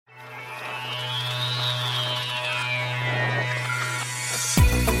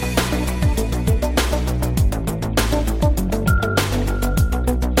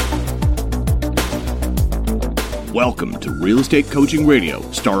Welcome to Real Estate Coaching Radio,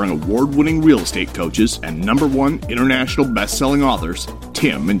 starring award-winning real estate coaches and #1 international best-selling authors,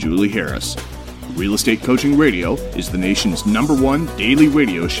 Tim and Julie Harris. Real Estate Coaching Radio is the nation's #1 daily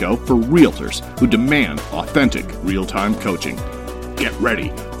radio show for realtors who demand authentic, real-time coaching. Get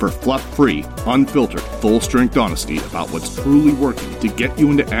ready for fluff-free, unfiltered, full-strength honesty about what's truly working to get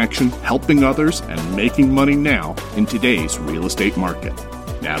you into action, helping others, and making money now in today's real estate market.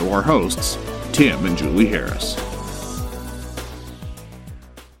 Now to our hosts, Tim and Julie Harris.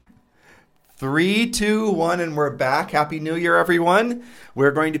 3, 2, 1, and we're back. Happy New Year, everyone. We're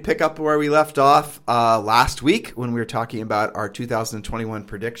going to pick up where we left off last week when we were talking about our 2021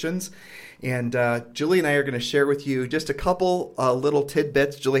 predictions. And Julie and I are going to share with you just a couple little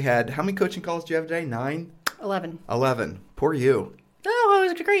tidbits. Julie had, how many coaching calls do you have today? 9? 11. 11. Poor you. Oh,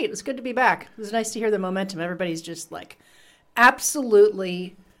 it was great. It was good to be back. It was nice to hear the momentum. Everybody's just like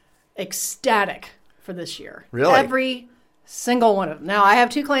absolutely ecstatic for this year. Really? Every single one of them. Now, I have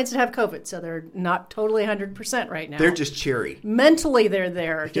 2 clients that have COVID, so they're not totally 100% right now. They're just cheery. Mentally, they're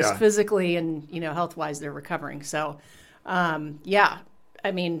there. Just Yeah. physically and, health-wise, they're recovering. So,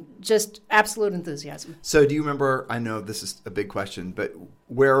 just absolute enthusiasm. So do you remember, I know this is a big question, but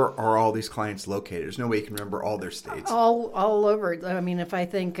where are all these clients located? There's no way you can remember all their states. All over. I mean, if I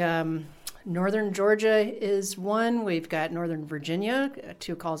think Northern Georgia is one. We've got Northern Virginia,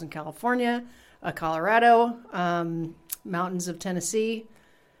 2 calls in California, Colorado, mountains of Tennessee.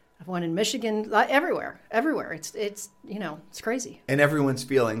 I've one in Michigan. Everywhere. It's crazy. And everyone's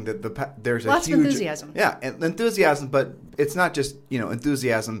feeling that there's lots a huge of enthusiasm. Yeah, and enthusiasm, but it's not just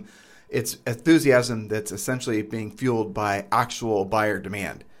enthusiasm. It's enthusiasm that's essentially being fueled by actual buyer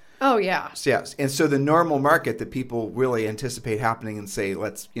demand. Oh yeah. Yes, and so the normal market that people really anticipate happening in, say,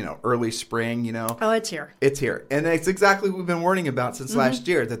 early spring, Oh, it's here. It's here, and it's exactly what we've been warning about since last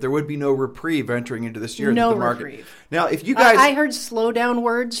year, that there would be no reprieve entering into this year. No the market. reprieve. Now, if you guys, I heard slow down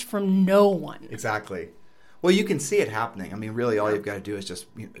words from no one. Exactly. Well, you can see it happening. I mean, really, all you've got to do is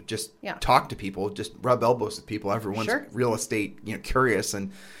just talk to people, just rub elbows with people. Everyone's Sure. real estate, curious,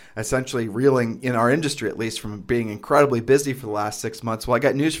 and essentially reeling, in our industry at least, from being incredibly busy for the last 6 months. Well, I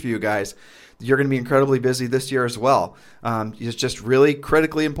got news for you guys. You're going to be incredibly busy this year as well. It's just really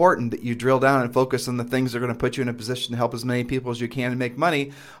critically important that you drill down and focus on the things that are going to put you in a position to help as many people as you can and make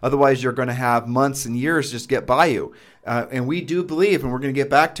money. Otherwise, you're going to have months and years just get by you. And we do believe, and we're going to get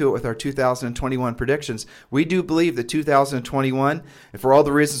back to it with our 2021 predictions, we do believe that 2021, and for all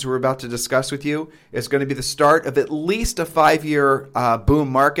the reasons we're about to discuss with you, is going to be the start of at least a 5-year boom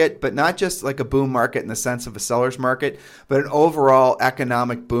market, but not just like a boom market in the sense of a seller's market, but an overall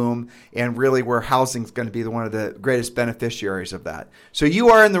economic boom, and really where housing is going to be one of the greatest beneficiaries of that. So you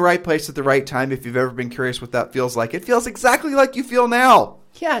are in the right place at the right time. If you've ever been curious what that feels like, it feels exactly like you feel now.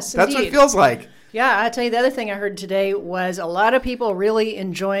 Yes, That's indeed. what it feels like. Yeah, I'll tell you the other thing I heard today was a lot of people really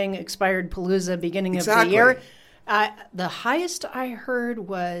enjoying Expired Palooza beginning of the year. The highest I heard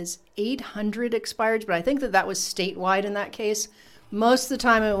was 800 expireds, but I think that was statewide in that case. Most of the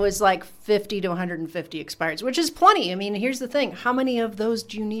time it was like 50 to 150 expireds, which is plenty. I mean, here's the thing. How many of those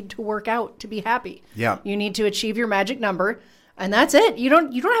do you need to work out to be happy? Yeah. You need to achieve your magic number. And that's it. You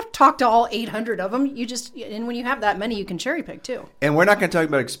don't have to talk to all 800 of them. And when you have that many, you can cherry pick too. And we're not going to talk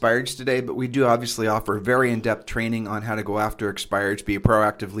about expireds today, but we do obviously offer very in-depth training on how to go after expireds, be a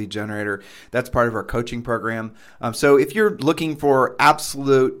proactive lead generator. That's part of our coaching program. So if you're looking for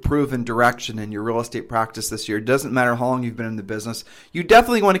absolute proven direction in your real estate practice this year, it doesn't matter how long you've been in the business, you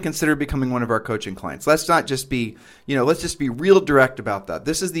definitely want to consider becoming one of our coaching clients. Let's not just be, let's just be real direct about that.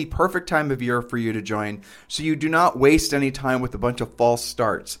 This is the perfect time of year for you to join, so you do not waste any time with a bunch of false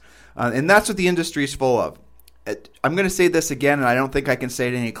starts. And that's what the industry is full of. I'm going to say this again, and I don't think I can say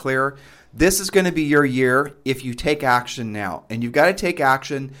it any clearer. This is going to be your year if you take action now. And you've got to take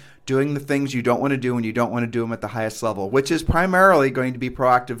action doing the things you don't want to do when you don't want to do them at the highest level, which is primarily going to be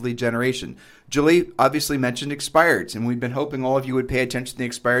proactive lead generation. Julie obviously mentioned expireds, and we've been hoping all of you would pay attention to the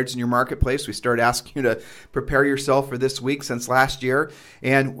expireds in your marketplace. We started asking you to prepare yourself for this week since last year,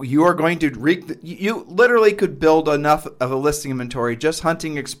 and you are going to you literally could build enough of a listing inventory just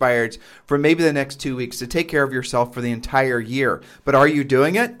hunting expireds for maybe the next 2 weeks to take care of yourself for the entire year. But are you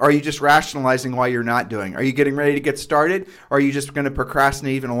doing it? Or are you just rationalizing why you're not doing it? Are you getting ready to get started? Or are you just going to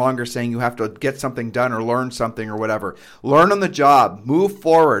procrastinate even longer, saying you have to get something done or learn something or whatever? Learn on the job, move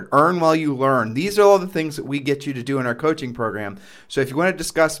forward, earn while you learn. These are all the things that we get you to do in our coaching program. So if you want to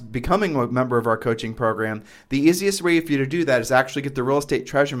discuss becoming a member of our coaching program, the easiest way for you to do that is actually get the real estate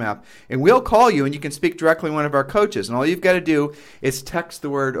treasure map. And we'll call you and you can speak directly to one of our coaches. And all you've got to do is text the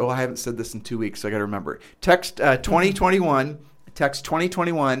word, I haven't said this in 2 weeks, so I got to remember. Text 2021 text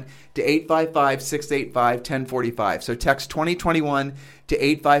 2021 to 855-685-1045. So text 2021 to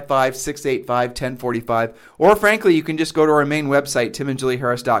 855-685-1045. Or frankly, you can just go to our main website,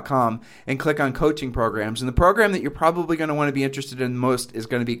 timandjulieharris.com, and click on coaching programs. And the program that you're probably going to want to be interested in most is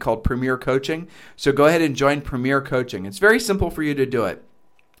going to be called Premier Coaching. So go ahead and join Premier Coaching. It's very simple for you to do it.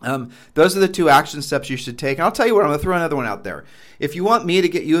 Those are the 2 action steps you should take. And I'll tell you what, I'm going to throw another one out there. If you want me to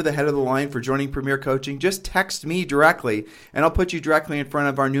get you the head of the line for joining Premier Coaching, just text me directly, and I'll put you directly in front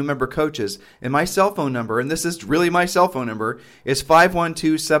of our new member coaches. And my cell phone number, and this is really my cell phone number, is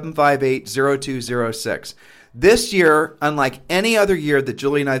 512-758-0206. This year, unlike any other year that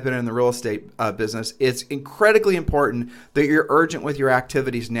Julie and I have been in the real estate business, it's incredibly important that you're urgent with your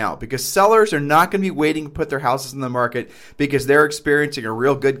activities now, because sellers are not going to be waiting to put their houses in the market because they're experiencing a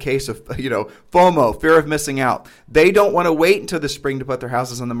real good case of, FOMO, fear of missing out. They don't want to wait until the spring to put their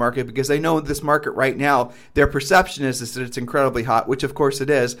houses on the market because they know this market right now, their perception is that it's incredibly hot, which of course it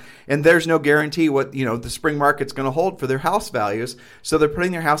is, and there's no guarantee what, the spring market's going to hold for their house values, so they're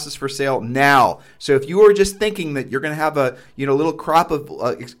putting their houses for sale now. So if you are just thinking that you're going to have a little crop of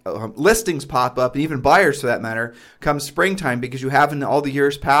listings pop up, and even buyers for that matter, come springtime because you have in all the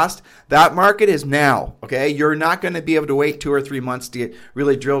years past, that market is now. Okay, you're not going to be able to wait 2 or 3 months to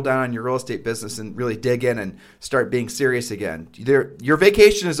really drill down on your real estate business and really dig in and start being serious again. Your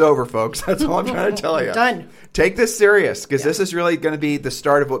vacation is over, folks. That's all I'm trying to tell you. Done. Take this serious, because this is really going to be the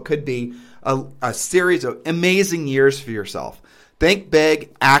start of what could be a series of amazing years for yourself. Think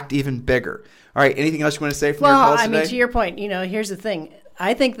big, act even bigger. All right, anything else you want to say from your calls today? Well, to your point, here's the thing.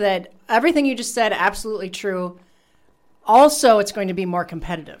 I think that everything you just said, absolutely true. Also, it's going to be more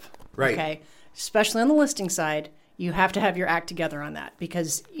competitive. Right. Okay. Especially on the listing side, you have to have your act together on that,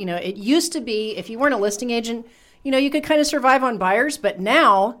 because, it used to be, if you weren't a listing agent, you could kind of survive on buyers, but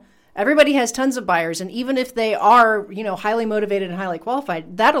now everybody has tons of buyers. And even if they are, highly motivated and highly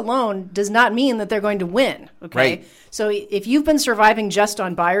qualified, that alone does not mean that they're going to win. Okay. Right. So if you've been surviving just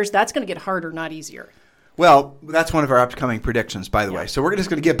on buyers, that's going to get harder, not easier. Well, that's one of our upcoming predictions, by the way. So we're just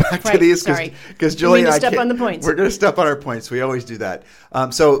going to get back to these because Julie and I step on the points. We're going to step on our points. We always do that.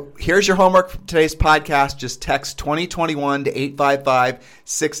 So here's your homework for today's podcast. Just text 2021 to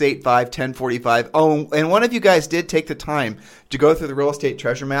 855-685-1045. Oh, and one of you guys did take the time to go through the real estate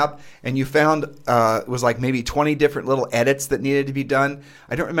treasure map, and you found it was like maybe 20 different little edits that needed to be done.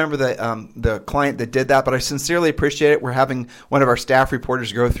 I don't remember the client that did that, but I sincerely appreciate it. We're having one of our staff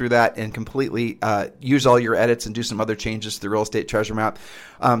reporters go through that and completely use all your edits and do some other changes to the real estate treasure map.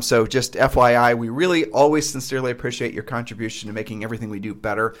 So just FYI, we really always sincerely appreciate your contribution to making everything we do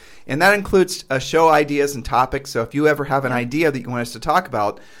better. And that includes show ideas and topics. So if you ever have an idea that you want us to talk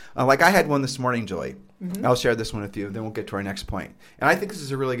about, like I had one this morning, Julie. Mm-hmm. I'll share this one with you, then we'll get to our next point. And I think this is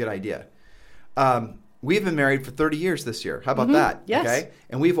a really good idea. We've been married for 30 years this year. How about that? Yes. Okay.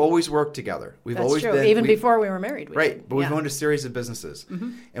 And we've always worked together. That's true. Even before we were married. Right. But we've owned a series of businesses.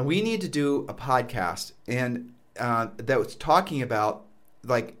 Mm-hmm. And we need to do a podcast and that was talking about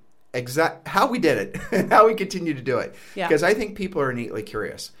like how we did it and how we continue to do it. Because I think people are innately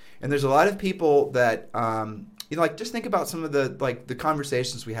curious. And there's a lot of people that just think about some of the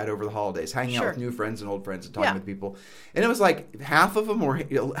conversations we had over the holidays, hanging out with new friends and old friends and talking with people. And it was like half of them were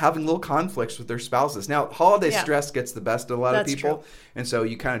having little conflicts with their spouses. Now, holiday stress gets the best of a lot of people. True. And so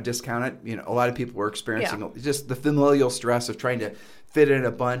you kind of discount it. A lot of people were experiencing just the familial stress of trying to fit in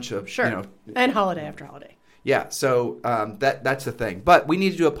a bunch of, and holiday after holiday. Yeah, so that's the thing. But we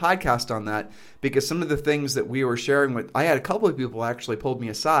need to do a podcast on that because some of the things that we were sharing with, I had a couple of people actually pulled me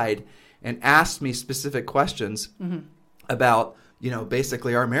aside and asked me specific questions about,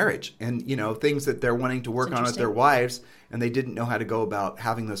 basically our marriage and, things that they're wanting to work on with their wives, and they didn't know how to go about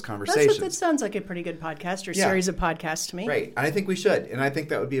having those conversations. That sounds like a pretty good podcast or series of podcasts to me. Right. And I think we should. And I think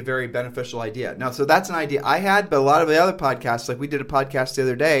that would be a very beneficial idea. Now, so that's an idea I had, but a lot of the other podcasts, like we did a podcast the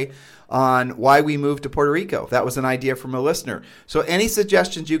other day on why we moved to Puerto Rico. That was an idea from a listener. So any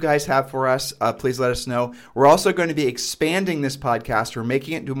suggestions you guys have for us, please let us know. We're also going to be expanding this podcast. We're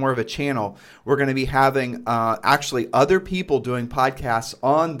making it into more of a channel. We're going to be having actually other people doing podcasts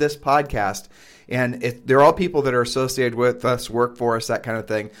on this podcast. And they're all people that are associated with us, work for us, that kind of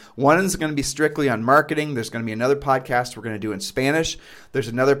thing. One is going to be strictly on marketing. There's going to be another podcast we're going to do in Spanish. There's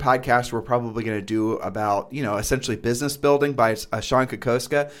another podcast we're probably going to do about, essentially business building by Sean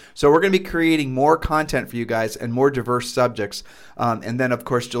Kokoska. So we're going to be creating more content for you guys and more diverse subjects. And then, of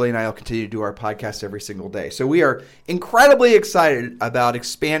course, Julie and I will continue to do our podcast every single day. So we are incredibly excited about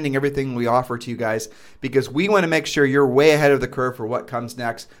expanding everything we offer to you guys because we want to make sure you're way ahead of the curve for what comes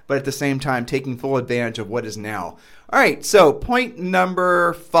next, but at the same time taking full advantage of what is now. All right, so point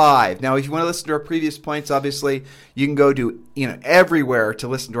number 5. Now, if you want to listen to our previous points, obviously, you can go to everywhere to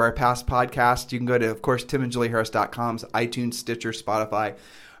listen to our past podcasts. You can go to, of course, timandjulieharris.com's iTunes, Stitcher, Spotify.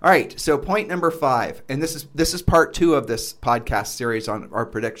 All right, so point number 5, and this is part 2 of this podcast series on our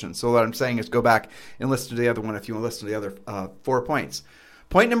predictions. So what I'm saying is go back and listen to the other one if you want to listen to the other 4 points.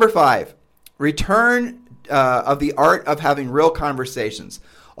 Point number 5, return of the art of having real conversations.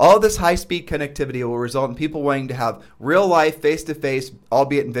 All of this high-speed connectivity will result in people wanting to have real-life, face-to-face,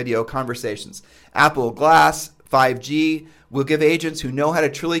 albeit in video, conversations. Apple Glass, 5G will give agents who know how to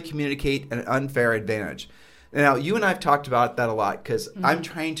truly communicate an unfair advantage. Now, you and I have talked about that a lot because I'm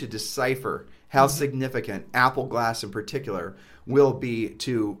trying to decipher how significant Apple Glass in particular will be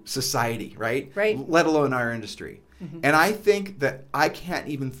to society, right? Let alone our industry. And I think that I can't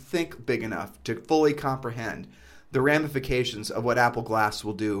even think big enough to fully comprehend the ramifications of what Apple Glass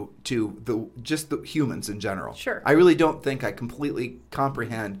will do to just the humans in general. Sure. I really don't think I completely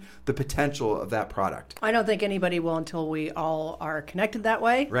comprehend the potential of that product. I don't think anybody will until we all are connected that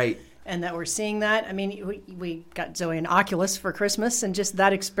way. Right. And that we're seeing that. I mean, we got Zoe an Oculus for Christmas, and just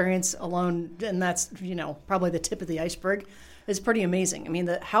that experience alone, and that's, probably the tip of the iceberg, is pretty amazing. I mean,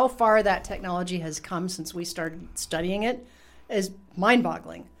 how far that technology has come since we started studying it is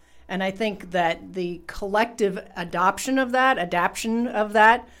mind-boggling. And I think that the collective adaptation of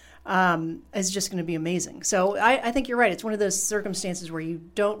that is just going to be amazing. So I think you're right. It's one of those circumstances where you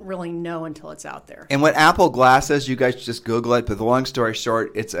don't really know until it's out there. And what Apple Glass is, you guys just Google it. But the long story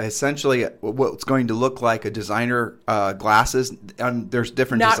short, it's essentially what's going to look like a designer glasses. There's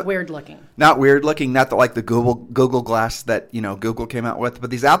different. Not weird looking. Not weird looking. Not like the Google Glass that Google came out with. But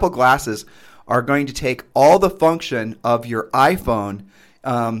these Apple Glasses are going to take all the function of your iPhone.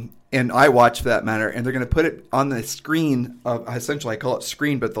 And iWatch for that matter, and they're going to put it on the screen of, essentially I call it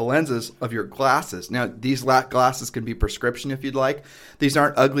screen, but the lenses of your glasses. Now, these glasses can be prescription if you'd like. These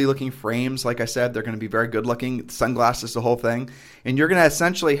aren't ugly looking frames. Like I said, they're going to be very good looking. Sunglasses, the whole thing. And you're going to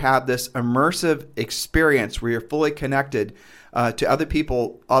essentially have this immersive experience where you're fully connected to other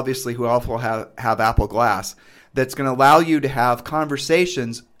people, obviously, who also have Apple Glass, that's going to allow you to have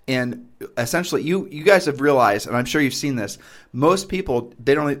conversations. And essentially, you guys have realized, and I'm sure you've seen this, most people,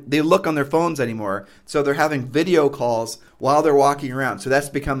 they look on their phones anymore, so they're having video calls while they're walking around. So that's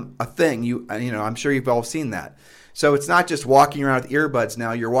become a thing. I'm sure you've all seen that. So it's not just walking around with earbuds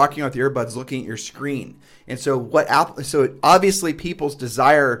now. You're walking around with earbuds looking at your screen. And so obviously people's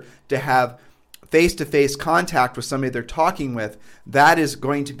desire to have face-to-face contact with somebody they're talking with, that is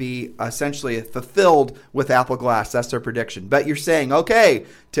going to be essentially fulfilled with Apple Glass. That's their prediction. But you're saying, okay,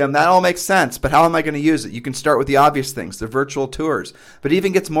 Tim, that all makes sense, but how am I going to use it? You can start with the obvious things, the virtual tours. But it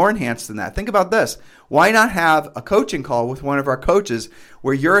even gets more enhanced than that. Think about this. Why not have a coaching call with one of our coaches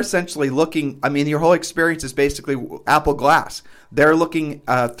where you're essentially looking, your whole experience is basically Apple Glass. They're looking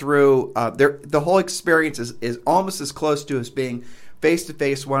through, the whole experience is almost as close to as being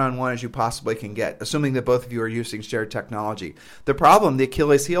face-to-face, one-on-one as you possibly can get, assuming that both of you are using shared technology. The problem, the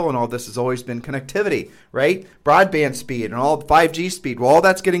Achilles heel in all this has always been connectivity, right? Broadband speed and all 5G speed. Well, all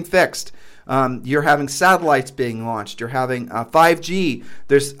that's getting fixed. You're having satellites being launched. You're having 5G.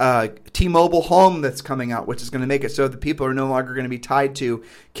 There's T-Mobile Home that's coming out, which is going to make it so that people are no longer going to be tied to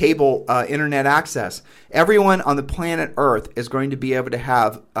cable internet access. Everyone on the planet Earth is going to be able to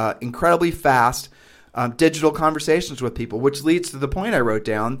have incredibly fast digital conversations with people, which leads to the point I wrote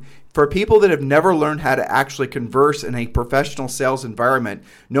down. For people that have never learned how to actually converse in a professional sales environment,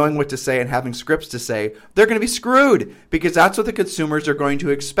 knowing what to say and having scripts to say, they're going to be screwed because that's what the consumers are going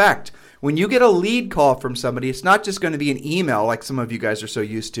to expect. When you get a lead call from somebody, it's not just going to be an email like some of you guys are so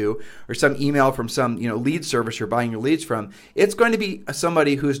used to, or some email from some lead service you're buying your leads from. It's going to be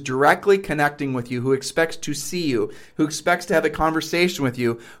somebody who's directly connecting with you, who expects to see you, who expects to have a conversation with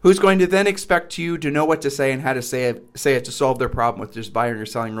you, who's going to then expect you to know what to say and how to say it to solve their problem with just buying or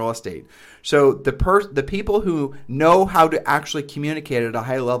selling real estate. So the people who know how to actually communicate at a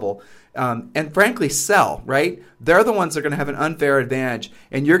high level and frankly sell, right? They're the ones that are going to have an unfair advantage.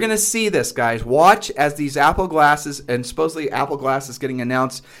 And you're going to see this, guys. Watch as these Apple Glasses, and supposedly Apple Glasses getting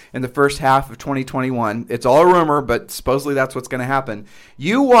announced in the first half of 2021. It's all a rumor, but supposedly that's what's going to happen.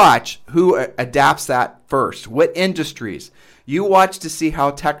 You watch who adapts that first. What industries? You watch to see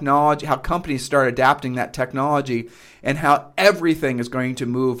how companies start adapting that technology and how everything is going to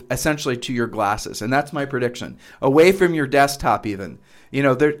move essentially to your glasses. And that's my prediction. Away from your desktop even.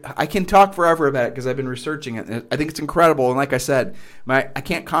 I can talk forever about it because I've been researching it. And I think it's incredible. And like I said, I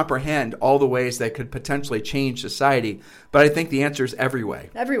can't comprehend all the ways that could potentially change society. But I think the answer is every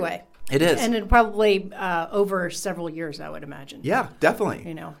way. Every way. It is. And it probably over several years, I would imagine. Yeah, definitely.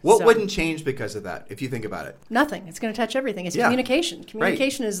 You know, what wouldn't change because of that, if you think about it? Nothing. It's going to touch everything. It's communication.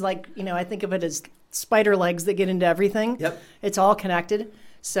 Communication is like, I think of it as spider legs that get into everything. Yep. It's all connected.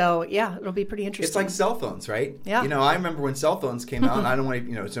 So, yeah, it'll be pretty interesting. It's like cell phones, right? Yeah. I remember when cell phones came out, and I don't want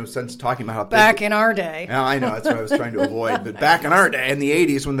to, no sense talking about how back in our day. Yeah, I know. That's what I was trying to avoid. But back in our day, in the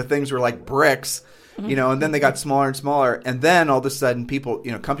 80s, when the things were like bricks, and then they got smaller and smaller. And then all of a sudden people,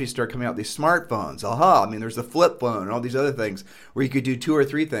 companies start coming out with these smartphones. There's the flip phone and all these other things where you could do 2 or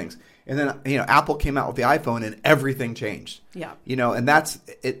 3 things. And then, Apple came out with the iPhone and everything changed. Yeah. And that's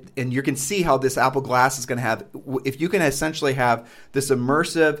it. And you can see how this Apple Glass is going to have, if you can essentially have this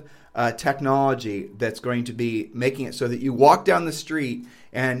immersive technology that's going to be making it so that you walk down the street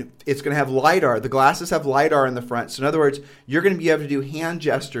and it's going to have LiDAR. The glasses have LiDAR in the front. So in other words, you're going to be able to do hand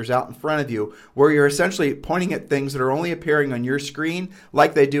gestures out in front of you where you're essentially pointing at things that are only appearing on your screen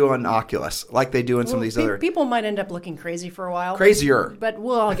like they do on Oculus, like they do in some of these other... People might end up looking crazy for a while. Crazier. But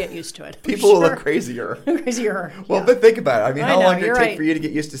we'll all get used to it. People will look crazier. Crazier. Well, but think about it. How long did it take for you to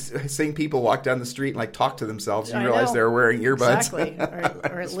get used to seeing people walk down the street and talk to themselves and realize they were wearing earbuds? Exactly.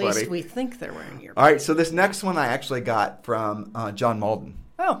 Or at least we think they're wearing earbuds. All right, so this next one I actually got from John Malden.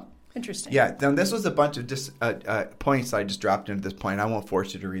 Oh, interesting. Yeah, now this was a bunch of points I just dropped into this point. I won't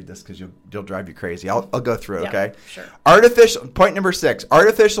force you to read this because you'll drive you crazy. I'll go through it, okay? Sure. Point number 6,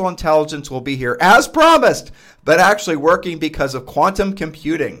 artificial intelligence will be here as promised, but actually working because of quantum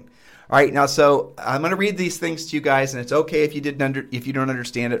computing. All right, now so I'm going to read these things to you guys, and it's okay if you don't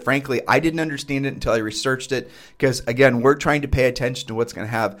understand it. Frankly, I didn't understand it until I researched it because, again, we're trying to pay attention to what's going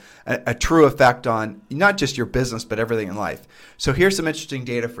to have a true effect on not just your business but everything in life. So here's some interesting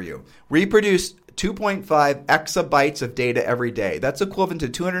data for you. We produce 2.5 exabytes of data every day. That's equivalent to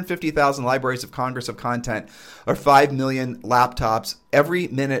 250,000 libraries of Congress of content or 5 million laptops every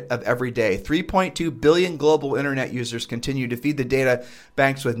minute of every day. 3.2 billion global internet users continue to feed the data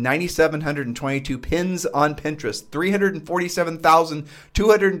banks with 9,722 pins on Pinterest,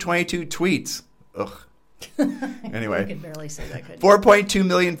 347,222 tweets. Ugh. Anyway, I could barely say that. 4.2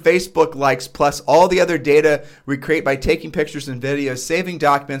 million Facebook likes plus all the other data we create by taking pictures and videos, saving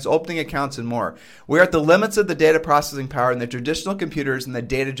documents, opening accounts, and more. We're at the limits of the data processing power in the traditional computers, and the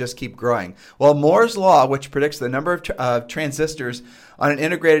data just keep growing. While Moore's law, which predicts the number of transistors on an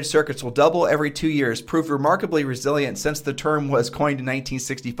integrated circuits will double every 2 years, proved remarkably resilient since the term was coined in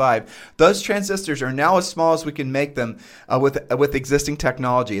 1965. Those transistors are now as small as we can make them with existing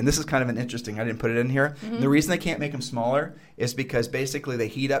technology. And this is kind of an interesting, I didn't put it in here. Mm-hmm. The reason they can't make them smaller is because basically they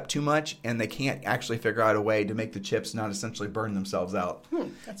heat up too much and they can't actually figure out a way to make the chips not essentially burn themselves out.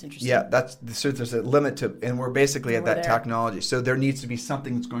 That's interesting. Yeah, so there's a limit to, and we're basically at that technology. So there needs to be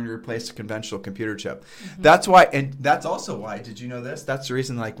something that's going to replace a conventional computer chip. Mm-hmm. That's why, and that's also why, did you know this? That's the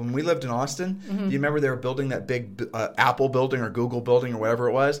reason, like when we lived in Austin, do you remember they were building that big Apple building or Google building or whatever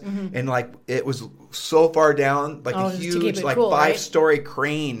it was? Mm-hmm. And like it was so far down, like a huge, like cool, 5-story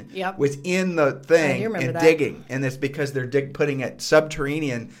crane was in the thing and digging. And it's because they're putting it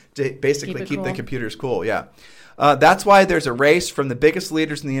subterranean to basically keep the computers cool. Yeah. That's why there's a race from the biggest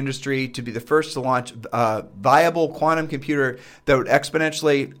leaders in the industry to be the first to launch a viable quantum computer that would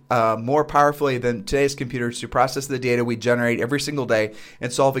exponentially more powerfully than today's computers to process the data we generate every single day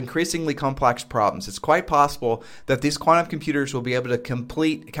and solve increasingly complex problems. It's quite possible that these quantum computers will be able to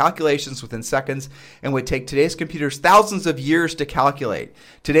complete calculations within seconds and would take today's computers thousands of years to calculate.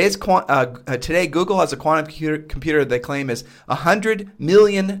 Today, Google has a quantum computer they claim is 100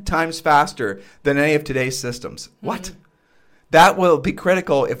 million times faster than any of today's systems. What? Mm-hmm. That will be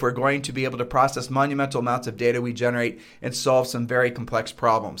critical if we're going to be able to process monumental amounts of data we generate and solve some very complex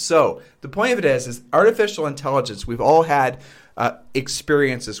problems. So the point of it is artificial intelligence. We've all had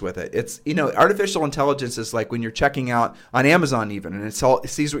experiences with it. It's, artificial intelligence is like when you're checking out on Amazon even, and it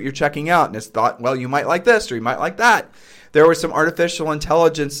sees what you're checking out, and it's thought, well, you might like this or you might like that. There were some artificial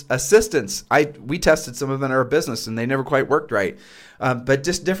intelligence assistants. We tested some of them in our business, and they never quite worked right. But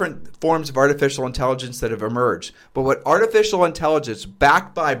just different forms of artificial intelligence that have emerged. But what artificial intelligence,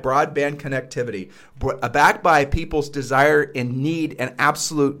 backed by broadband connectivity, backed by people's desire and need and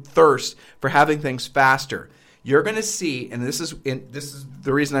absolute thirst for having things faster, you're going to see, and this is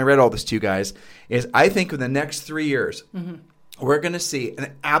the reason I read all this to you guys, is I think in the next 3 years, we're going to see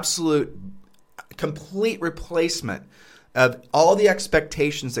an absolute, complete replacement of all the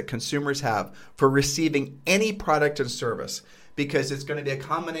expectations that consumers have for receiving any product and service, because it's going to be a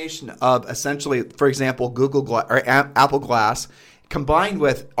combination of essentially, for example, Google Glass or Apple Glass, combined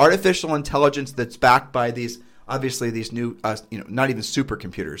with artificial intelligence that's backed by these new, not even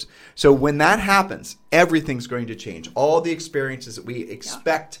supercomputers. So when that happens, everything's going to change. All the experiences that we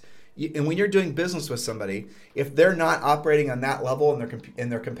expect And when you're doing business with somebody, if they're not operating on that level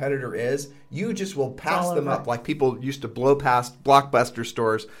and their competitor is, you just will pass them up like people used to blow past Blockbuster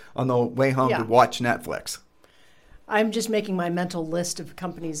stores on the way home to watch Netflix. I'm just making my mental list of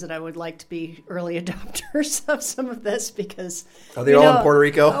companies that I would like to be early adopters of some of this because... Are they all in Puerto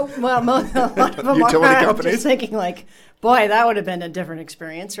Rico? Well, a lot of them Utility are. companies? I'm just thinking like, boy, that would have been a different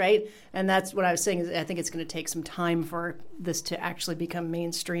experience, right? And that's what I was saying is I think it's going to take some time for this to actually become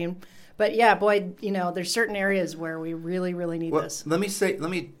mainstream. But yeah, boy, there's certain areas where we really, really need this. Let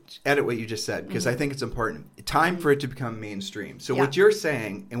me edit what you just said because I think it's important. Time for it to become mainstream. So what you're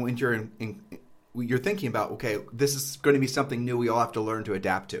saying, and when you're thinking about, okay, this is going to be something new we all have to learn to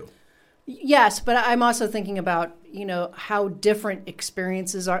adapt to. Yes, but I'm also thinking about, how different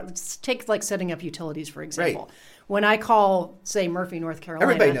experiences are. Let's take like setting up utilities, for example. Right. When I call, say, Murphy, North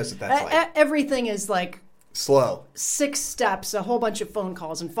Carolina. Everybody knows what that's like. Everything is like slow. 6 steps, a whole bunch of phone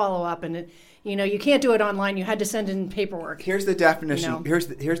calls and follow up. And, you can't do it online. You had to send in paperwork. Here's the definition. Here's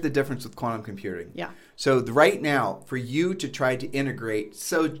the difference with quantum computing. Yeah. So right now, for you to try to integrate,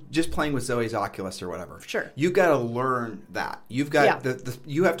 so just playing with Zoe's Oculus or whatever. Sure. You've got to learn that. You've got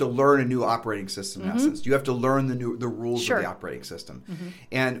you have to learn a new operating system in essence. You have to learn the rules of the operating system.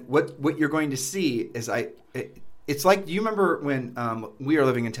 And what you're going to see is it's like, do you remember when we were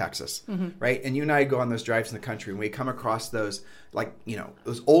living in Texas, right? And you and I go on those drives in the country and we come across those,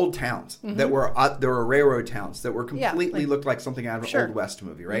 those old towns that were railroad towns that were completely looked like something out of an Old West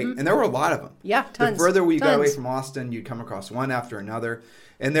movie, right? And there were a lot of them. Yeah, tons. The further we got away from Austin, you'd come across one after another.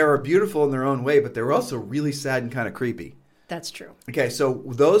 And they were beautiful in their own way, but they were also really sad and kind of creepy. That's true. Okay, so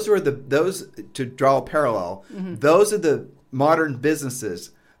those to draw a parallel, those are the modern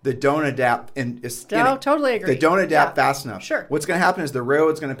businesses that don't adapt totally agree. They don't adapt fast enough. Sure. What's going to happen is the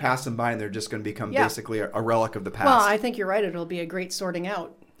railroad's going to pass them by and they're just going to become basically a relic of the past. Well, I think you're right. It'll be a great sorting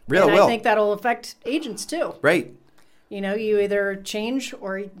out. Really will. I think that'll affect agents too. Right. You either change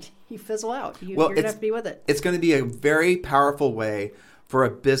or you fizzle out. You're going to have to be with it. It's going to be a very powerful way for a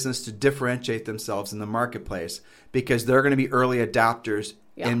business to differentiate themselves in the marketplace because they're going to be early adopters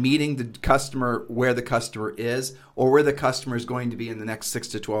and meeting the customer where the customer is or where the customer is going to be in the next 6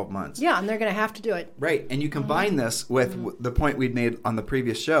 to 12 months. Yeah, and they're going to have to do it. Right. And you combine this with the point we'd made on the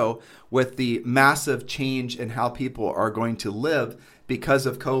previous show with the massive change in how people are going to live because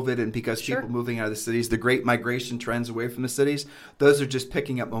of COVID and because people moving out of the cities, the great migration trends away from the cities, those are just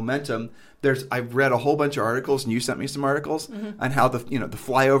picking up momentum. I've read a whole bunch of articles, and you sent me some articles on how the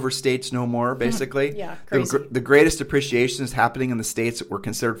flyover states no more, basically. Yeah, crazy. The greatest appreciation is happening in the states that were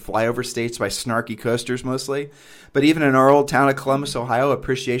considered flyover states by snarky coasters mostly. But even in our old town of Columbus, Ohio,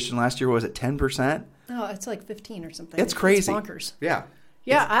 appreciation last year was at 10%. Oh, it's like 15 or something. It's crazy. It's bonkers. Yeah.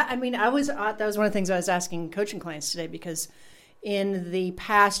 Yeah, that was one of the things I was asking coaching clients today because in the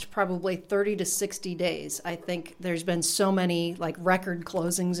past probably 30 to 60 days, I think there's been so many like record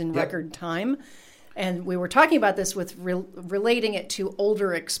closings in record time. And we were talking about this with relating it to older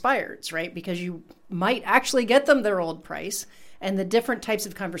expireds, right? Because you might actually get them their old price and the different types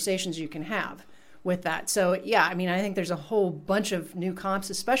of conversations you can have with that. So, yeah, I think there's a whole bunch of new comps,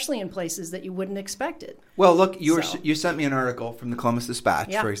 especially in places that you wouldn't expect it. Well, look, you sent me an article from the Columbus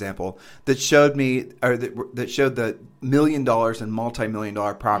Dispatch, for example, that showed me, or that showed the $1 million and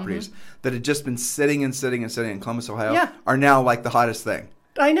multi-million-dollar properties that had just been sitting in Columbus, Ohio, are now like the hottest thing.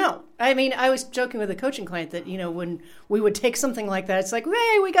 I know. I was joking with a coaching client that, when we would take something like that, it's like,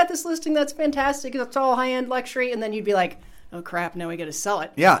 hey, we got this listing that's fantastic, it's all high-end luxury, and then you'd be like, oh crap, now we got to sell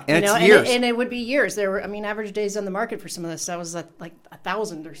it. Yeah, and it's years. And it would be years. There were, average days on the market for some of this, that was like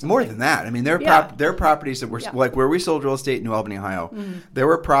 1,000 or something. More than that. There are properties that were, like where we sold real estate in New Albany, Ohio, there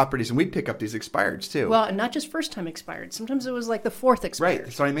were properties, and we'd pick up these expireds too. Well, and not just first time expired. Sometimes it was like the fourth expired. Right,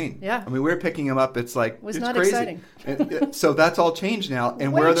 that's what I mean. Yeah. We were picking them up, it's like, it was it's not crazy. Exciting. So that's all changed now.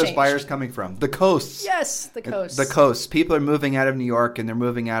 And where are those buyers coming from? The coasts. Yes, the coasts. The coasts. People are moving out of New York and they're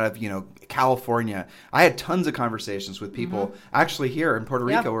moving out of, California. I had tons of conversations with people actually here in Puerto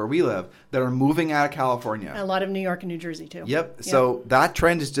Rico where we live that are moving out of California. A lot of New York and New Jersey too. Yep. So that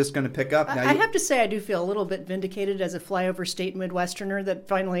trend is just going to pick up. I have to say I do feel a little bit vindicated as a flyover state Midwesterner that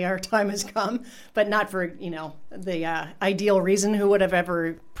finally our time has come, but not for, the ideal reason. Who would have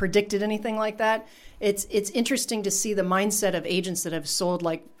ever predicted anything like that? It's interesting to see the mindset of agents that have sold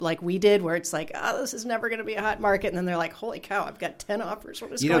like we did, where it's like, oh, this is never going to be a hot market. And then they're like, holy cow, I've got 10 offers.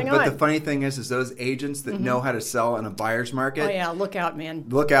 What is going on? But the funny thing is those agents that know how to sell in a buyer's market. Oh, yeah. Look out, man.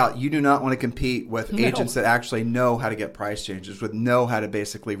 Look out. You do not want to compete with agents that actually know how to get price changes, know how to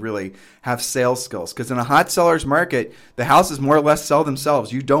basically really have sales skills. Because in a hot seller's market, the houses more or less sell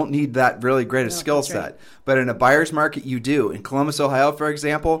themselves. You don't need that really great skill set. Right. But in a buyer's market, you do. In Columbus, Ohio, for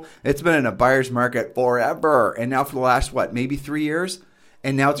example, example, it's been in a buyer's market forever. And now for the last, maybe 3 years?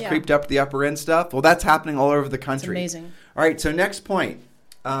 And now it's creeped up to the upper end stuff. Well, that's happening all over the country. It's amazing. All right, so next point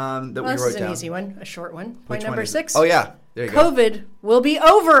that we wrote down. This is an easy one, a short one. Point number 6. Oh, yeah. There you COVID will be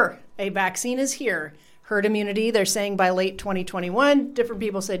over. A vaccine is here. Herd immunity, they're saying by late 2021. Different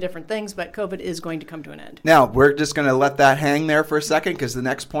people say different things, but COVID is going to come to an end. Now, we're just going to let that hang there for a second because the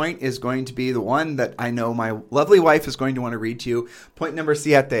next point is going to be the one that I know my lovely wife is going to want to read to you. Point number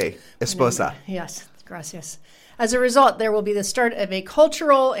 7, esposa. Yes, gracias. As a result, there will be the start of a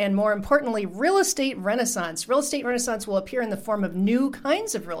cultural and, more importantly, real estate renaissance. Real estate renaissance will appear in the form of new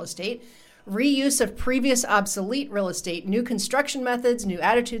kinds of real estate, reuse of previous obsolete real estate, new construction methods, new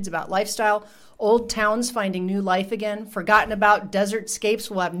attitudes about lifestyle, old towns finding new life again, forgotten about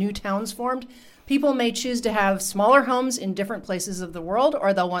desert-scapes will have new towns formed. People may choose to have smaller homes in different places of the world,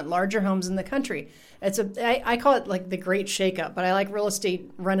 or they'll want larger homes in the country. I call it like the great shakeup, but I like real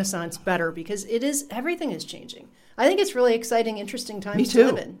estate renaissance better because everything is changing. I think it's really exciting, interesting times to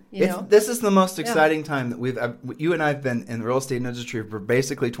live in. This is the most exciting time that you and I have been in the real estate industry for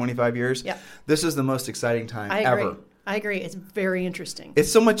basically 25 years. Yeah. This is the most exciting time ever. I agree. It's very interesting.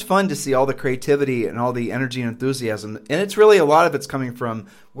 It's so much fun to see all the creativity and all the energy and enthusiasm. And it's really a lot of it's coming from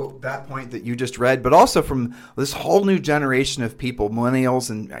that point that you just read, but also from this whole new generation of people, millennials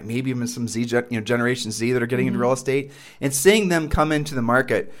and maybe even some Generation Z that are getting into real estate, and seeing them come into the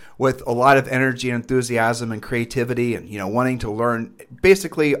market with a lot of energy and enthusiasm and creativity and, wanting to learn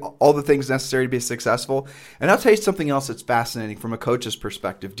basically all the things necessary to be successful. And I'll tell you something else that's fascinating from a coach's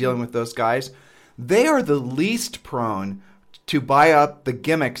perspective, dealing with those guys. They are the least prone to buy up the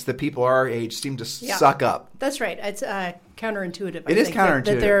gimmicks that people our age seem to suck up. That's right. It's counterintuitive. It is counterintuitive.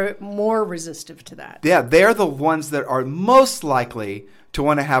 That they're more resistive to that. Yeah, they're the ones that are most likely to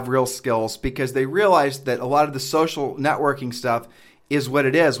want to have real skills because they realize that a lot of the social networking stuff is what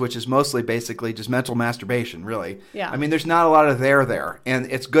it is, which is mostly basically just mental masturbation, really. Yeah. I mean, there's not a lot of there. And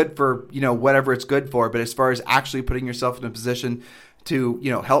it's good for, whatever it's good for. But as far as actually putting yourself in a position to,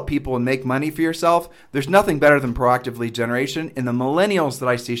 help people and make money for yourself, there's nothing better than proactive lead generation. And the millennials that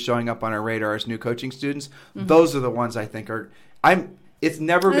I see showing up on our radar as new coaching students, those are the ones I think are It's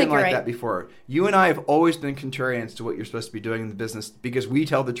never been like that before. You and I have always been contrarians to what you're supposed to be doing in the business because we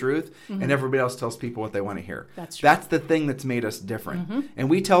tell the truth and everybody else tells people what they want to hear. That's true. That's the thing that's made us different. And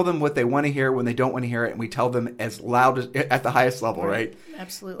we tell them what they want to hear when they don't want to hear it, and we tell them as loud as at the highest level, right?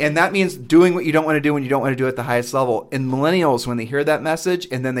 Absolutely. And that means doing what you don't want to do when you don't want to do it at the highest level. And millennials, when they hear that message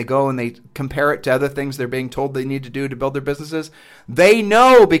and then they go and they compare it to other things they're being told they need to do to build their businesses, they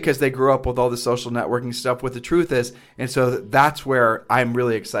know because they grew up with all the social networking stuff what the truth is. And so that's where I'm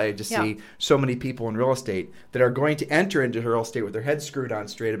really excited to see so many people in real estate that are going to enter into real estate with their heads screwed on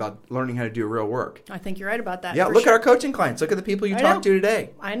straight about learning how to do real work. I think you're right about that. Yeah, look at our coaching clients. Look at the people you talk to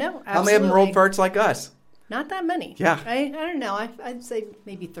today. I know. Absolutely. How many of them are old farts like us? Not that many. Yeah. I don't know. I'd say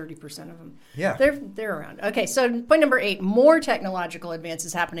maybe 30% of them. Yeah. They're around. Okay, so point number 8, more technological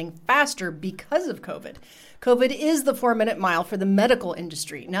advances happening faster because of COVID. COVID is the 4-minute mile for the medical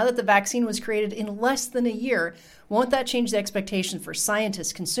industry. Now that the vaccine was created in less than a year, won't that change the expectation for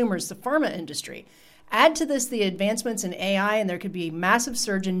scientists, consumers, the pharma industry? Add to this the advancements in AI, and there could be a massive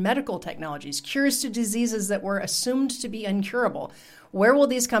surge in medical technologies, cures to diseases that were assumed to be incurable. Where will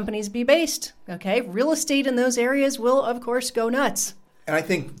these companies be based? Okay, real estate in those areas will, of course, go nuts. And I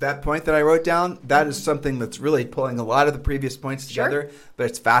think that point that I wrote down, that is something that's really pulling a lot of the previous points together, but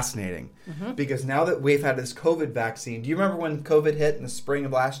it's fascinating. Because now that we've had this COVID vaccine, do you remember when COVID hit in the spring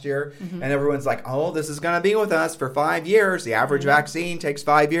of last year? And everyone's like, oh, this is going to be with us for 5 years. The average vaccine takes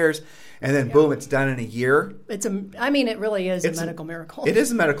 5 years. And then, boom, it's done in a year. It really is a medical miracle. It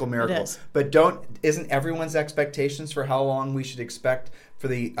is a medical miracle. It is. But isn't everyone's expectations for how long we should expect for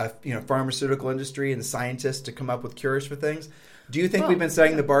the pharmaceutical industry and the scientists to come up with cures for things? Do you think we've been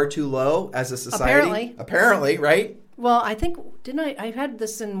setting the bar too low as a society? Apparently, right? Well, I think, I had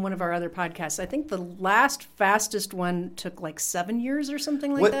this in one of our other podcasts. I think the last fastest one took like 7 years or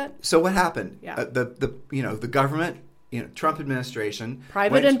something like that. So what happened? Yeah. The government, Trump administration.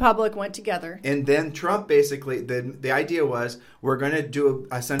 Private and public went together. And then Trump basically, the idea was, we're going to do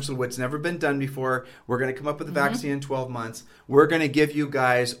essentially what's never been done before. We're going to come up with a vaccine in 12 months. We're going to give you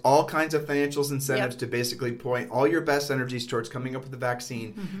guys all kinds of financial incentives to basically point all your best energies towards coming up with a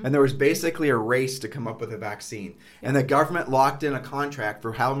vaccine. And there was basically a race to come up with a vaccine. And the government locked in a contract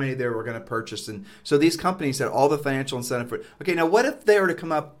for how many they were going to purchase. And so these companies had all the financial incentive for it. Okay, now what if they were to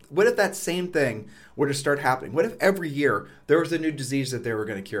come up, what if that same thing were to start happening? What if every year there was a new disease that they were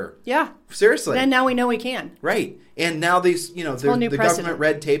going to cure? Yeah. Seriously. And now we know we can. Right. And now these, the precedent. government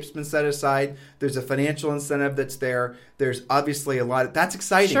red tape's been set aside. There's a financial incentive that's there. There's obviously a lot that's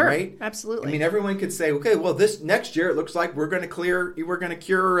exciting, sure, right? Absolutely. I mean, everyone could say, okay, well, this next year it looks like we're going to cure,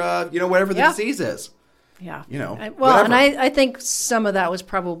 whatever the disease is. Yeah. Well, whatever. And I think some of that was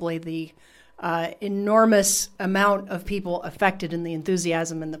probably the enormous amount of people affected in the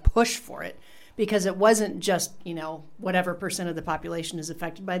enthusiasm and the push for it, because it wasn't just, whatever percent of the population is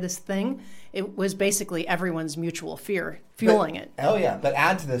affected by this thing. It was basically everyone's mutual fear fueling it. Oh, yeah. But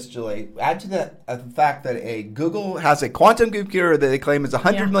add to this, Julie, the fact that Google has a quantum computer that they claim is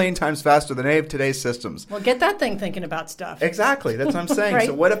 100 million times faster than any of today's systems. Well, get that thing thinking about stuff. Exactly. That's what I'm saying. Right?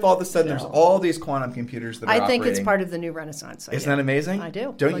 So what if all of a sudden there's all these quantum computers that are operating? I think it's part of the new renaissance. Isn't that amazing? I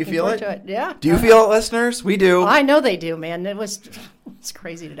do. Don't you feel it? Yeah. Do you feel it, listeners? We do. I know they do, man. It's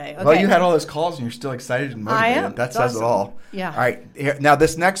crazy today. Okay. Well, you had all those calls and you're still excited and motivated. I am. That says it all. Yeah. All right. Now,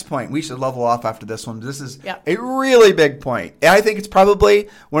 this next point, we should level off after this one. This is a really big point. And I think it's probably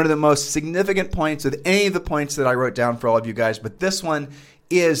one of the most significant points of any of the points that I wrote down for all of you guys. But this one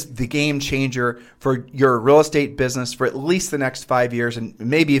is the game changer for your real estate business for at least the next 5 years and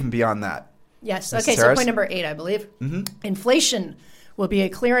maybe even beyond that. Yes. Okay. So point number 8, I believe. Mm-hmm. Inflation will be a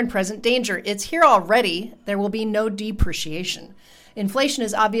clear and present danger. It's here already. There will be no depreciation. Inflation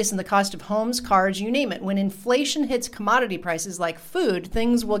is obvious in the cost of homes, cars, you name it. When inflation hits commodity prices like food,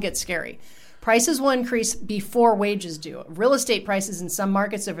 things will get scary. Prices will increase before wages do. Real estate prices in some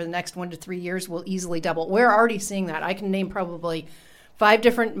markets over the next 1 to 3 years will easily double. We're already seeing that. I can name probably 5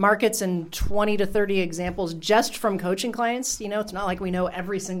 different markets and 20 to 30 examples just from coaching clients. It's not like we know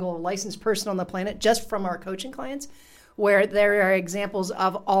every single licensed person on the planet, just from our coaching clients, where there are examples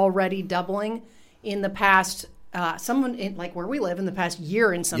of already doubling in the past. Like where we live in the past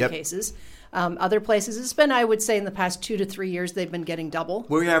year in some cases. Other places, it's been, I would say, in the past 2 to 3 years, they've been getting double.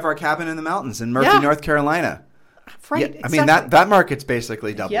 We have our cabin in the mountains in Murphy, North Carolina. Right. Yeah, exactly. I mean, that market's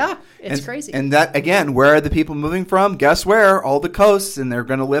basically double. Yeah, it's crazy. And that, again, where are the people moving from? Guess where? All the coasts, and they're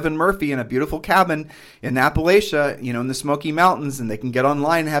going to live in Murphy in a beautiful cabin in Appalachia, in the Smoky Mountains, and they can get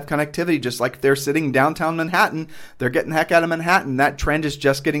online and have connectivity just like if they're sitting downtown Manhattan. They're getting the heck out of Manhattan. That trend is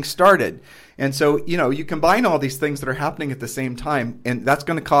just getting started. And so, you combine all these things that are happening at the same time, and that's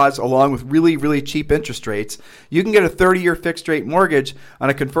going to cause, along with really, really cheap interest rates, you can get a 30-year fixed rate mortgage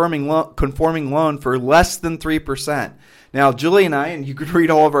on a conforming loan for less than 3%. Now, Julie and I, and you can read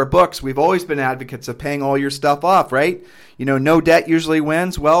all of our books, we've always been advocates of paying all your stuff off, right? No debt usually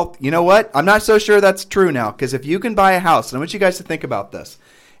wins. Well, you know what? I'm not so sure that's true now, because if you can buy a house, and I want you guys to think about this.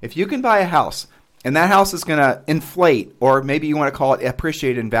 If you can buy a house, and that house is going to inflate, or maybe you want to call it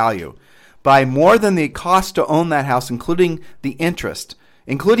appreciate in value, by more than the cost to own that house, including the interest,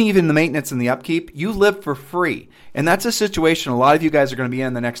 including even the maintenance and the upkeep, you live for free. And that's a situation a lot of you guys are going to be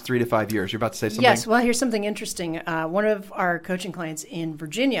in the next 3 to 5 years. You're about to say something? Yes. Well, here's something interesting. One of our coaching clients in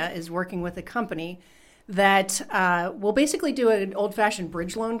Virginia is working with a company that will basically do an old-fashioned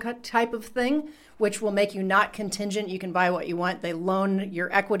bridge loan type of thing, which will make you not contingent. You can buy what you want. They loan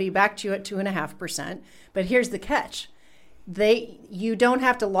your equity back to you at 2.5%. But here's the catch. You don't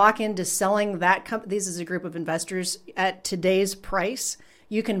have to lock into selling that company. This is a group of investors at today's price.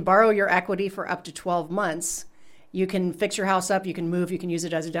 You can borrow your equity for up to 12 months. You can fix your house up. You can move. You can use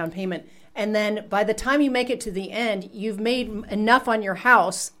it as a down payment. And then by the time you make it to the end, you've made enough on your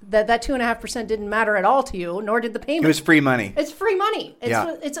house that 2.5% didn't matter at all to you, nor did the payment. It was free money. It's free money.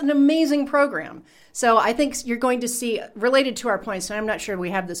 It's an amazing program. So I think you're going to see, related to our points, and I'm not sure we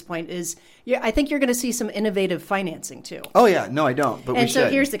have this point, I think you're going to see some innovative financing too. Oh, yeah. No, I don't. But we should. And so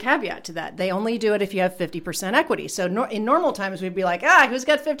here's the caveat to that. They only do it if you have 50% equity. So in normal times, we'd be like, who's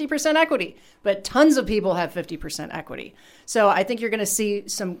got 50% equity? But tons of people have 50% equity. So I think you're going to see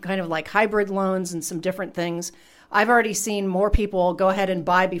some kind of like hybrid loans and some different things. I've already seen more people go ahead and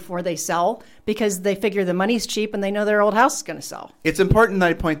buy before they sell because they figure the money's cheap and they know their old house is going to sell. It's important that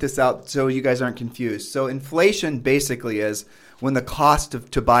I point this out so you guys aren't confused. So inflation basically is when the cost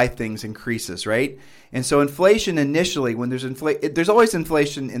to buy things increases, right? And so inflation initially, when there's always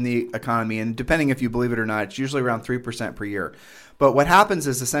inflation in the economy, and depending if you believe it or not, it's usually around 3% per year. But what happens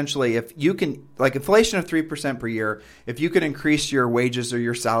is essentially if you can, like inflation of 3% per year, if you can increase your wages or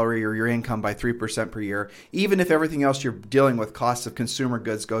your salary or your income by 3% per year, even if everything else you're dealing with, costs of consumer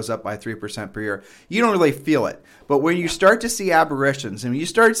goods goes up by 3% per year, you don't really feel it. But when you start to see aberrations, and you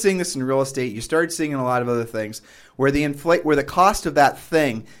start seeing this in real estate, you start seeing in a lot of other things, where the cost of that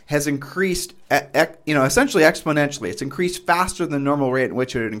thing has increased essentially exponentially. It's increased faster than the normal rate in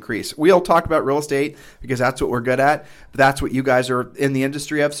which it would increase. We'll talk about real estate because that's what we're good at. That's what you guys are in the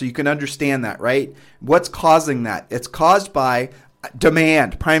industry of, so you can understand that, right? What's causing that? It's caused by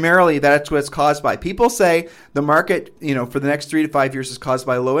demand. Primarily, that's what it's caused by. People say the market, for the next 3 to 5 years is caused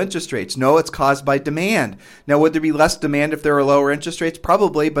by low interest rates. No, it's caused by demand. Now, would there be less demand if there were lower interest rates?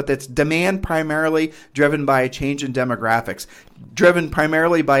 Probably, but that's demand primarily driven by a change in demographics, driven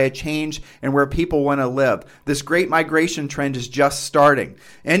primarily by a change in where people want to live. This great migration trend is just starting.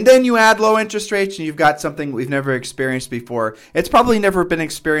 And then you add low interest rates and you've got something we've never experienced before. It's probably never been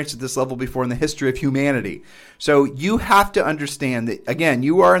experienced at this level before in the history of humanity. So you have to understand that, again,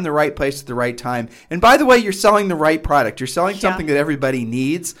 you are in the right place at the right time. And by the way, you're selling the right product. You're selling something that everybody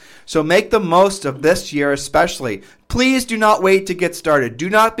needs. So make the most of this year especially. Please do not wait to get started.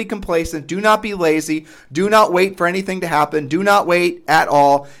 Do not be complacent. Do not be lazy. Do not wait for anything to happen. Do not wait at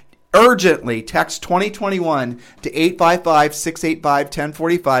all. Urgently text 2021 to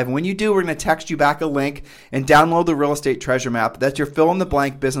 855-685-1045. And when you do, we're going to text you back a link and download the Real Estate Treasure Map. That's your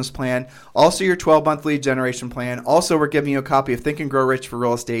fill-in-the-blank business plan. Also your 12-month lead generation plan. Also, we're giving you a copy of Think and Grow Rich for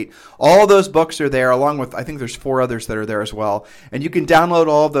Real Estate. All those books are there, along with, I think there's 4 others that are there as well. And you can download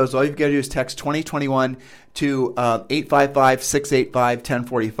all of those. All you've got to do is text 2021 to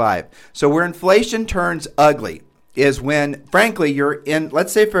 855-685-1045. So where inflation turns ugly is when, frankly, you're in,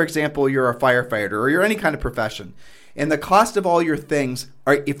 let's say, for example, you're a firefighter or you're any kind of profession, and the cost of all your things,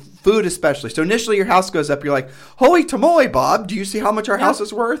 food especially. So initially your house goes up, you're like, holy tamale, Bob, do you see how much our house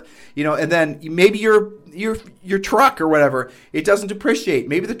is worth? And then maybe your truck or whatever, it doesn't depreciate.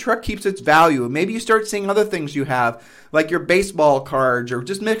 Maybe the truck keeps its value. Maybe you start seeing other things you have, like your baseball cards or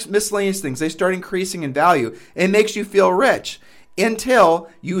just miscellaneous things. They start increasing in value. It makes you feel rich. Until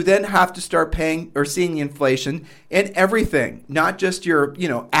you then have to start paying or seeing the inflation in everything, not just your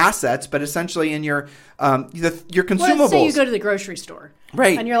assets, but essentially in your consumables. Well, let's say you go to the grocery store,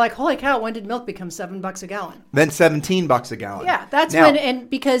 right? And you're like, "Holy cow! When did milk become $7 a gallon?" Then $17 a gallon. Yeah, that's when, and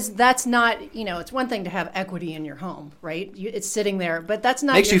because that's not, it's one thing to have equity in your home, right? It's sitting there, but that's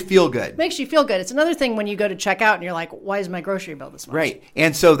not makes you feel good. Makes you feel good. It's another thing when you go to check out and you're like, "Why is my grocery bill this much?" Right,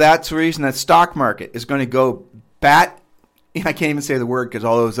 and so that's the reason that stock market is going to go bat. I can't even say the word because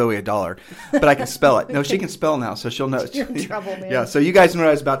I'll owe Zoe $1, but I can spell it. No, she can spell now, so she'll know. You're in trouble, man. Yeah, so you guys know what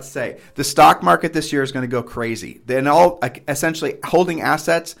I was about to say. The stock market this year is going to go crazy. Then essentially holding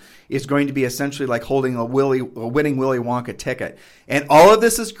assets is going to be essentially like holding a winning Willy Wonka ticket. And all of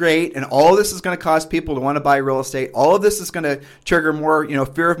this is great, and all of this is going to cause people to want to buy real estate. All of this is going to trigger more,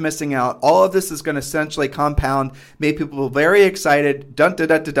 fear of missing out. All of this is going to essentially compound, make people very excited,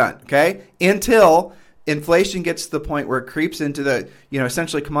 okay? Until inflation gets to the point where it creeps into the,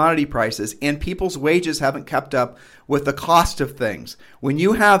 essentially commodity prices, and people's wages haven't kept up with the cost of things. When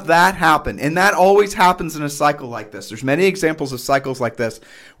you have that happen, and that always happens in a cycle like this, there's many examples of cycles like this,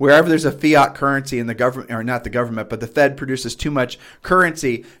 wherever there's a fiat currency and the government, or not the government, but the Fed produces too much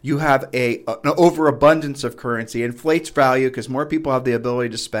currency, you have an overabundance of currency, inflates value because more people have the ability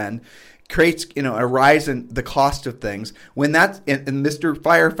to spend, creates a rise in the cost of things. When that's and Mr.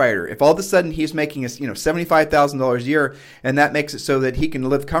 Firefighter, if all of a sudden he's making $75,000 a year, and that makes it so that he can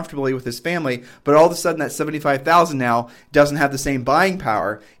live comfortably with his family, but all of a sudden that $75,000 now doesn't have the same buying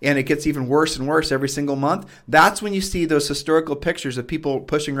power, and it gets even worse and worse every single month, that's when you see those historical pictures of people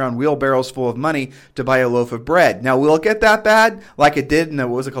pushing around wheelbarrows full of money to buy a loaf of bread. Now, will it get that bad like it did in the,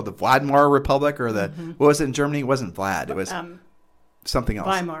 what was it called, the Vladimir Republic, or the what was it in Germany? It wasn't Vlad. It was something else.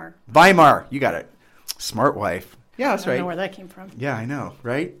 Weimar. You got it. Smart wife. Yeah, that's right. I don't know where that came from. Yeah, I know,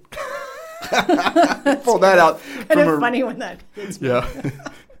 right? Pull that out. Kind of funny when that hits me. Yeah.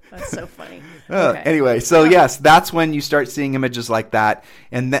 That's so funny. Okay. Anyway, so yes, that's when you start seeing images like that.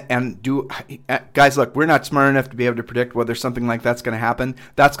 Guys, look, we're not smart enough to be able to predict whether something like that's going to happen.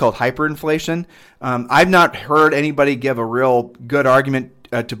 That's called hyperinflation. I've not heard anybody give a real good argument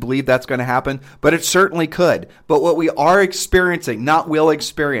to believe that's going to happen, but it certainly could. But what we are experiencing, not will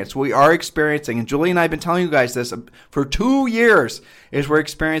experience, we are experiencing, and Julie and I have been telling you guys this for 2 years, is we're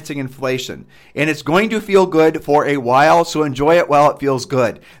experiencing inflation. And it's going to feel good for a while, so enjoy it while it feels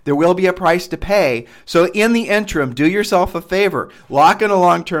good. There will be a price to pay. So in the interim, do yourself a favor. Lock in a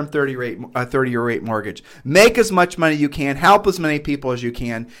long-term 30-year rate mortgage. Make as much money you can, help as many people as you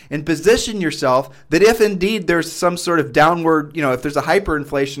can, and position yourself that if indeed there's some sort of downward, if there's a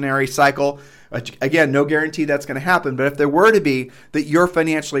hyperinflationary cycle, again, no guarantee that's going to happen, but if there were to be, that you're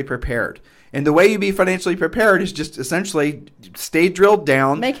financially prepared. And the way you be financially prepared is just essentially stay drilled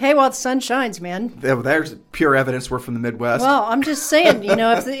down. Make hay while the sun shines, man. There's pure evidence we're from the Midwest. Well, I'm just saying,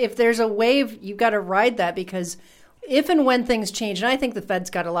 if there's a wave, you've got to ride that, because if and when things change, and I think the Fed's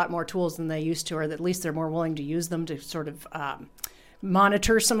got a lot more tools than they used to, or at least they're more willing to use them to sort of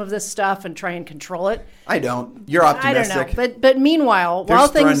monitor some of this stuff and try and control it. I don't. You're optimistic. I don't know. But meanwhile, They're while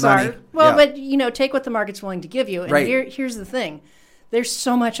things money. are, well, Yeah. but you know, take what the market's willing to give you. And here's the thing. There's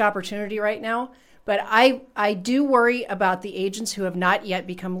so much opportunity right now. But I do worry about the agents who have not yet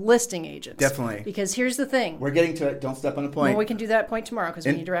become listing agents. Definitely. Because here's the thing. We're getting to it. Don't step on a point. Well, we can do that point tomorrow because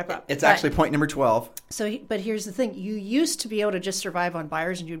we need to wrap up. It's actually point number 12. But here's the thing. You used to be able to just survive on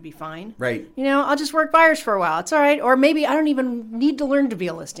buyers and you'd be fine. Right. You know, I'll just work buyers for a while. It's all right. Or maybe I don't even need to learn to be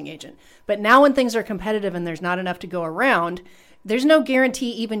a listing agent. But now when things are competitive and there's not enough to go around, there's no guarantee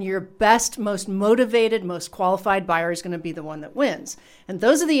even your best, most motivated, most qualified buyer is going to be the one that wins. And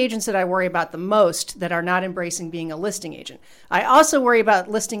those are the agents that I worry about the most that are not embracing being a listing agent. I also worry about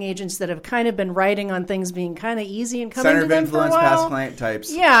listing agents that have kind of been riding on things being kind of easy and coming Center to of them for a influence, while. past client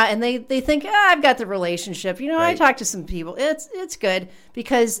types. Yeah, and they think, I've got the relationship. You know, Right. I talk to some people. It's good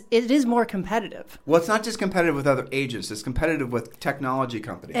because it is more competitive. Well, it's not just competitive with other agents. It's competitive with technology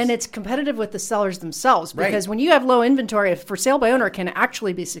companies. And it's competitive with the sellers themselves because Right. when you have low inventory, a for sale by owner can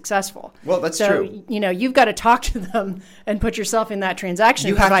actually be successful. Well, that's so, true. You know, you've got to talk to them and put yourself in that transaction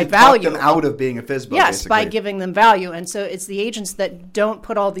you and have provide to value. talk them out of being a FSBO, Yes, basically. by giving them value. And so it's the agents that don't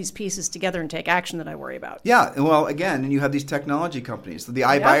put all these pieces together and take action that I worry about. Yeah, well, again, and you have these technology companies, the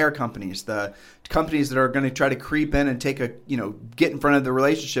iBuyer companies, the companies that are going to try to creep in and get in front of the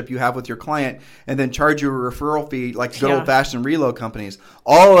relationship you have with your client and then charge you a referral fee like good old-fashioned reload companies.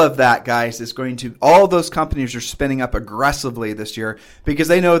 All of that, guys, all those companies are spinning up aggressively this year because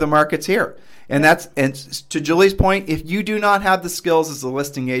they know the market's here. And to Julie's point, if you do not have the skills as a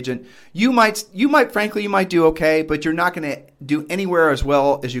listing agent, you might do okay, but you're not going to do anywhere as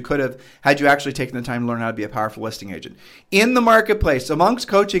well as you could have had you actually taken the time to learn how to be a powerful listing agent. In the marketplace, amongst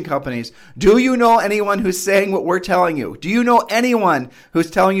coaching companies, do you know anyone who's saying what we're telling you? Do you know anyone who's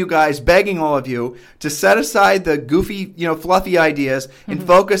telling you guys, begging all of you to set aside the goofy, fluffy ideas and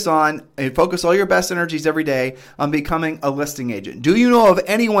focus all your best energies every day on becoming a listing agent? Do you know of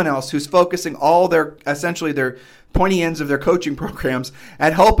anyone else who's focusing all their pointy ends of their coaching programs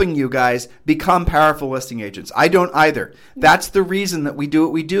at helping you guys become powerful listing agents? I don't either. That's the reason that we do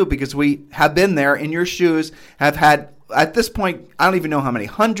what we do, because we have been there in your shoes, have had, at this point, I don't even know how many,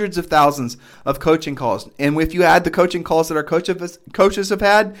 hundreds of thousands of coaching calls. And if you add the coaching calls that our coaches have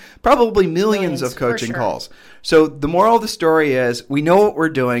had, probably millions of coaching calls. So the moral of the story is we know what we're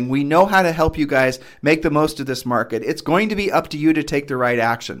doing. We know how to help you guys make the most of this market. It's going to be up to you to take the right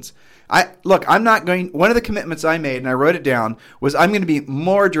actions. One of the commitments I made, and I wrote it down, was I'm going to be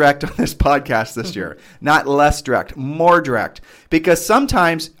more direct on this podcast this year. Not less direct, more direct. Because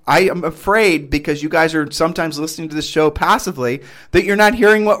sometimes I am afraid, because you guys are sometimes listening to this show passively, that you're not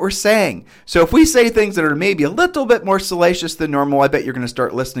hearing what we're saying. So if we say things that are maybe a little bit more salacious than normal, I bet you're going to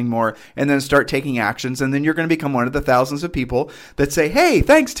start listening more and then start taking actions. And then you're going to become one of the thousands of people that say, hey,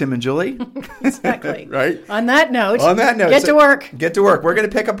 thanks, Tim and Julie. Exactly. Right? On that note, get to work. Get to work. We're going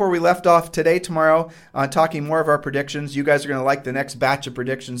to pick up where we left off today, tomorrow, talking more of our predictions. You guys are going to like the next batch of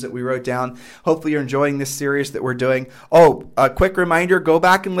predictions that we wrote down. Hopefully you're enjoying this series that we're doing. Oh, a quick reminder, go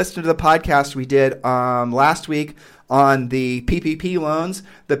back and listen to the podcast we did last week on the PPP loans.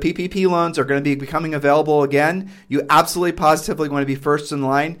 The PPP loans are going to be becoming available again. You absolutely positively want to be first in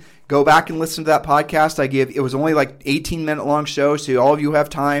line. Go back and listen to that podcast. It was only like 18-minute long show, so all of you have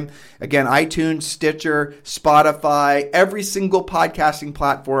time. Again, iTunes, Stitcher, Spotify, every single podcasting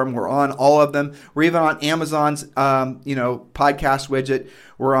platform. We're on all of them. We're even on Amazon's podcast widget.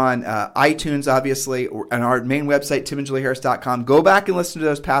 We're on iTunes, obviously, and our main website, timandjulieharris.com. Go back and listen to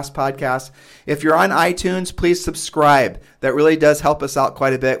those past podcasts. If you're on iTunes, please subscribe. That really does help us out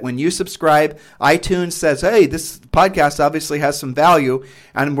quite a bit. When you subscribe, iTunes says, hey, this podcast obviously has some value,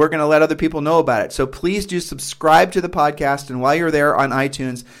 and we're going to let other people know about it. So please do subscribe to the podcast, and while you're there on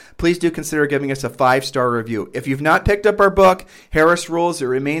iTunes, please do consider giving us a 5-star review. If you've not picked up our book, Harris Rules, it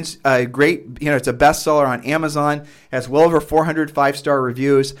remains a great, it's a bestseller on Amazon. It has well over 400 5-star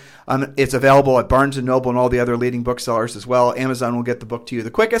reviews. It's available at Barnes & Noble and all the other leading booksellers as well. Amazon will get the book to you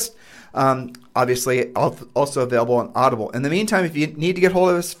the quickest. Obviously, also available on Audible. In the meantime, if you need to get hold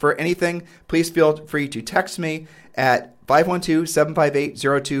of us for anything, please feel free to text me at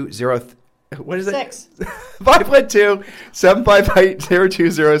 512-758-0203. What is it?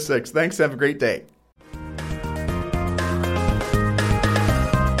 512-758-0206. Thanks. Have a great day.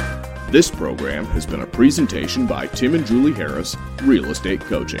 This program has been a presentation by Tim and Julie Harris, Real Estate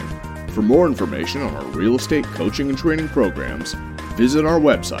Coaching. For more information on our real estate coaching and training programs, visit our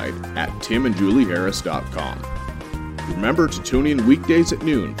website at timandjulieharris.com. Remember to tune in weekdays at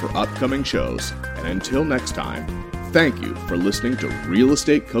noon for upcoming shows, and until next time, Thank you for listening to Real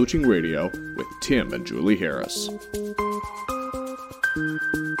Estate Coaching Radio with Tim and Julie Harris.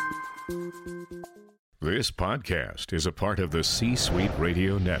 This podcast is a part of the C-Suite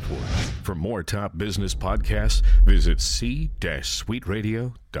Radio Network. For more top business podcasts, visit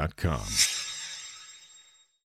c-suiteradio.com.